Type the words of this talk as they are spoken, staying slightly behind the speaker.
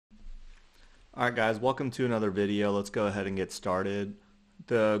Alright guys, welcome to another video. Let's go ahead and get started.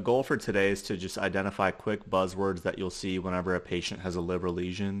 The goal for today is to just identify quick buzzwords that you'll see whenever a patient has a liver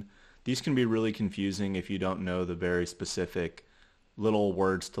lesion. These can be really confusing if you don't know the very specific little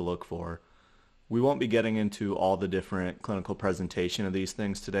words to look for. We won't be getting into all the different clinical presentation of these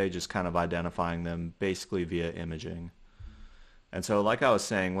things today, just kind of identifying them basically via imaging. And so like I was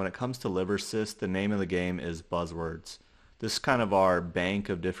saying, when it comes to liver cysts, the name of the game is buzzwords. This is kind of our bank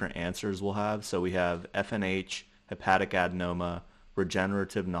of different answers we'll have. So we have FNH, hepatic adenoma,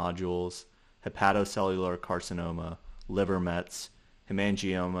 regenerative nodules, hepatocellular carcinoma, liver mets,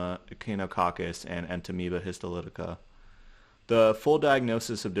 hemangioma, echinococcus, and entamoeba histolytica. The full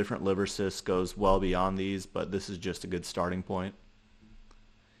diagnosis of different liver cysts goes well beyond these, but this is just a good starting point.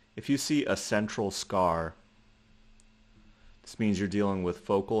 If you see a central scar, this means you're dealing with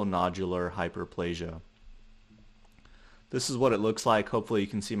focal nodular hyperplasia. This is what it looks like. Hopefully you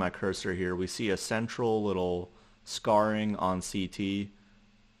can see my cursor here. We see a central little scarring on CT.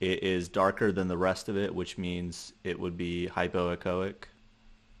 It is darker than the rest of it, which means it would be hypoechoic.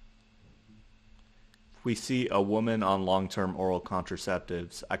 If we see a woman on long-term oral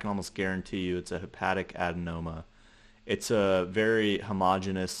contraceptives, I can almost guarantee you it's a hepatic adenoma. It's a very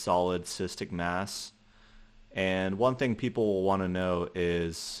homogeneous, solid cystic mass. And one thing people will want to know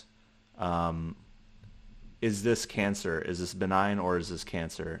is this cancer? Is this benign or is this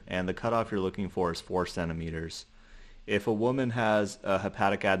cancer? And the cutoff you're looking for is 4 centimeters. If a woman has a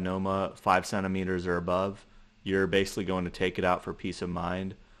hepatic adenoma 5 centimeters or above, you're basically going to take it out for peace of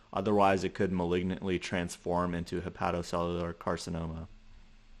mind. Otherwise, it could malignantly transform into hepatocellular carcinoma.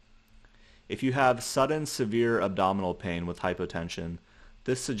 If you have sudden severe abdominal pain with hypotension,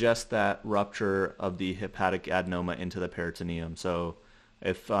 this suggests that rupture of the hepatic adenoma into the peritoneum. So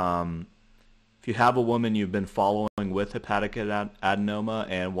if you have a woman you've been following with hepatic adenoma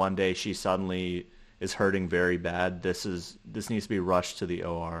and one day she suddenly is hurting very bad, this needs to be rushed to the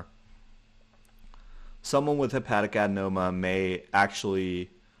OR. Someone with hepatic adenoma may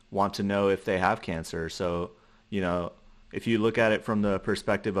actually want to know if they have cancer. So, if you look at it from the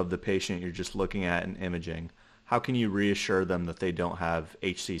perspective of the patient, you're just looking at an imaging. How can you reassure them that they don't have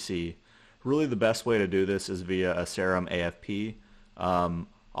HCC? Really the best way to do this is via a serum AFP.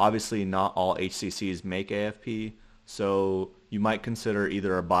 Obviously not all HCCs make AFP, so you might consider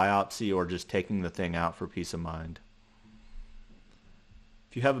either a biopsy or just taking the thing out for peace of mind.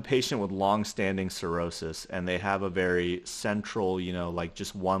 If you have a patient with long-standing cirrhosis and they have a very central, like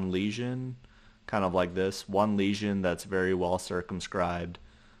just one lesion, kind of like this, one lesion that's very well circumscribed,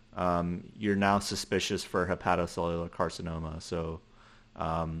 you're now suspicious for hepatocellular carcinoma. So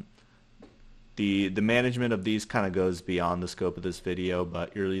the management of these kind of goes beyond the scope of this video,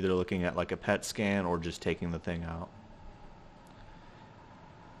 but you're either looking at like a PET scan or just taking the thing out.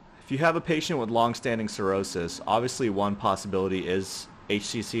 If you have a patient with long-standing cirrhosis, obviously one possibility is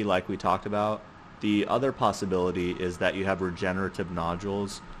HCC like we talked about. The other possibility is that you have regenerative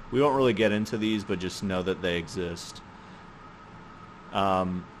nodules. We won't really get into these, but just know that they exist.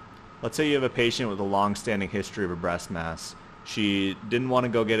 Let's say you have a patient with a long-standing history of a breast mass. She didn't want to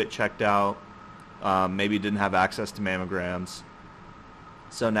go get it checked out. Maybe didn't have access to mammograms.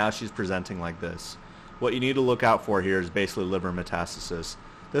 So now she's presenting like this. What you need to look out for here is basically liver metastasis.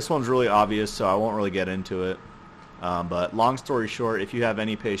 This one's really obvious, so I won't really get into it. But long story short, if you have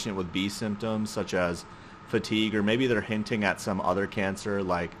any patient with B symptoms such as fatigue, or maybe they're hinting at some other cancer,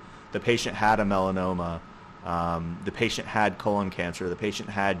 like the patient had a melanoma, the patient had colon cancer, the patient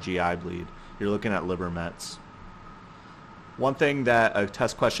had GI bleed, you're looking at liver mets. One thing that a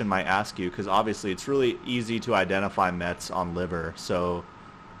test question might ask you, because obviously it's really easy to identify mets on liver, so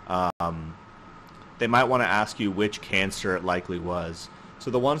they might want to ask you which cancer it likely was.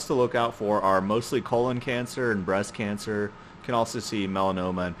 So the ones to look out for are mostly colon cancer and breast cancer. You can also see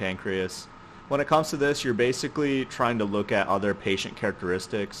melanoma and pancreas. When it comes to this, you're basically trying to look at other patient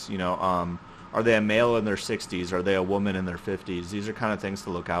characteristics. Are they a male in their 60s? Are they a woman in their 50s? These are kind of things to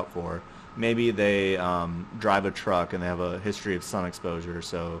look out for. Maybe they drive a truck and they have a history of sun exposure,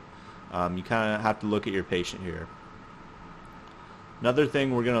 so you kind of have to look at your patient here. Another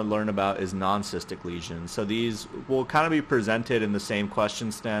thing we're going to learn about is non-cystic lesions. So these will kind of be presented in the same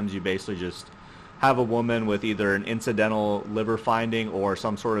question stems. You basically just have a woman with either an incidental liver finding or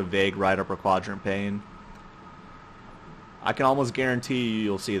some sort of vague right upper quadrant pain. I can almost guarantee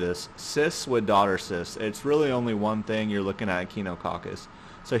you'll see this. Cysts with daughter cysts. It's really only one thing. You're looking at echinococcus.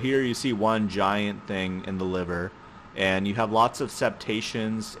 So here you see one giant thing in the liver, and you have lots of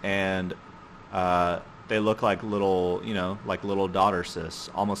septations, and they look like little, like little daughter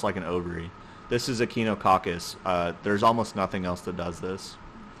cysts, almost like an ovary. This is echinococcus. There's almost nothing else that does this.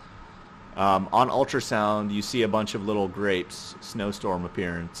 On ultrasound, you see a bunch of little grapes, snowstorm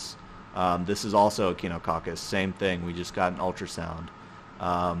appearance. This is also echinococcus, same thing, we just got an ultrasound.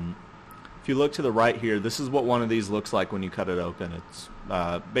 If you look to the right here, this is what one of these looks like when you cut it open. It's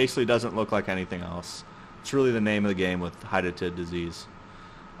basically doesn't look like anything else. It's really the name of the game with hydatid disease.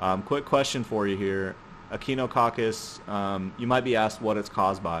 Quick question for you here. Echinococcus, you might be asked what it's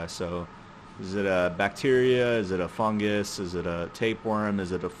caused by. So is it a bacteria? Is it a fungus? Is it a tapeworm?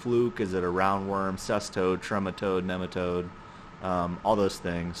 Is it a fluke? Is it a roundworm, cestoad, trematode, nematode? All those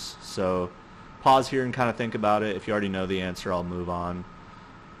things. So pause here and kind of think about it. If you already know the answer, I'll move on.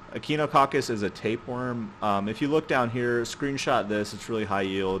 Echinococcus is a tapeworm. If you look down here, screenshot this. It's really high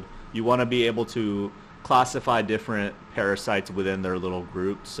yield. You want to be able to classify different parasites within their little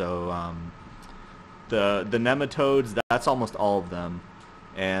group. So the nematodes, that's almost all of them.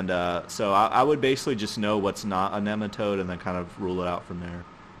 And so I would basically just know what's not a nematode and then kind of rule it out from there.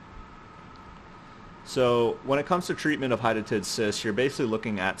 So when it comes to treatment of hydatid cysts, you're basically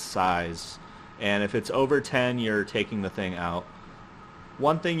looking at size. And if it's over 10, you're taking the thing out.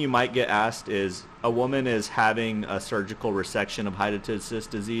 One thing you might get asked is a woman is having a surgical resection of hydatid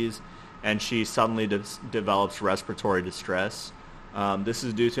cyst disease and she suddenly develops respiratory distress. This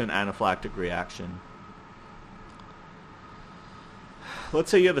is due to an anaphylactic reaction.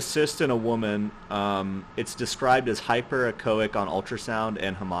 Let's say you have a cyst in a woman. It's described as hyperechoic on ultrasound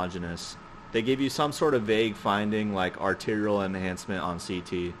and homogeneous. They give you some sort of vague finding like arterial enhancement on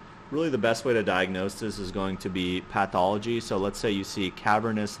CT. Really the best way to diagnose this is going to be pathology. So let's say you see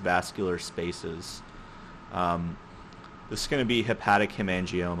cavernous vascular spaces. This is going to be hepatic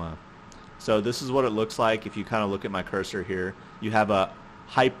hemangioma. So this is what it looks like if you kind of look at my cursor here. You have a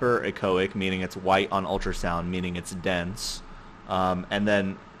hyperechoic, meaning it's white on ultrasound, meaning it's dense. And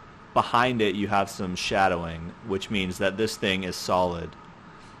then behind it you have some shadowing, which means that this thing is solid.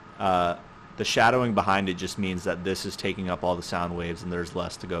 The shadowing behind it just means that this is taking up all the sound waves and there's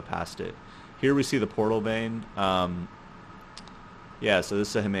less to go past it. Here we see the portal vein. Yeah, so this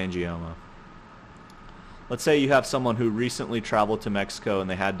is a hemangioma. Let's say you have someone who recently traveled to Mexico and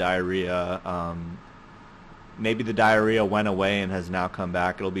they had diarrhea. Maybe the diarrhea went away and has now come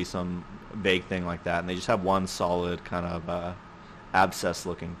back. It'll be some vague thing like that. And they just have one solid kind of abscess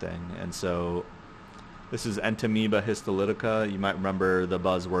looking thing. And so this is Entamoeba histolytica. You might remember the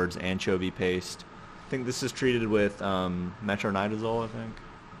buzzwords anchovy paste. I think this is treated with metronidazole, I think.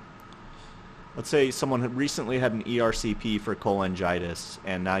 Let's say someone had recently had an ERCP for cholangitis,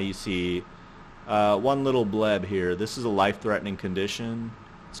 and now you see one little bleb here. This is a life-threatening condition.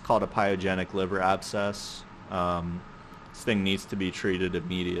 It's called a pyogenic liver abscess. This thing needs to be treated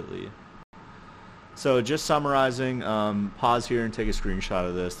immediately. So just summarizing, pause here and take a screenshot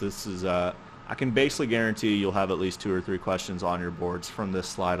of this. This is I can basically guarantee you'll have at least 2 or 3 questions on your boards from this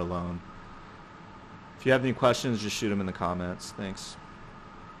slide alone. If you have any questions, just shoot them in the comments. Thanks.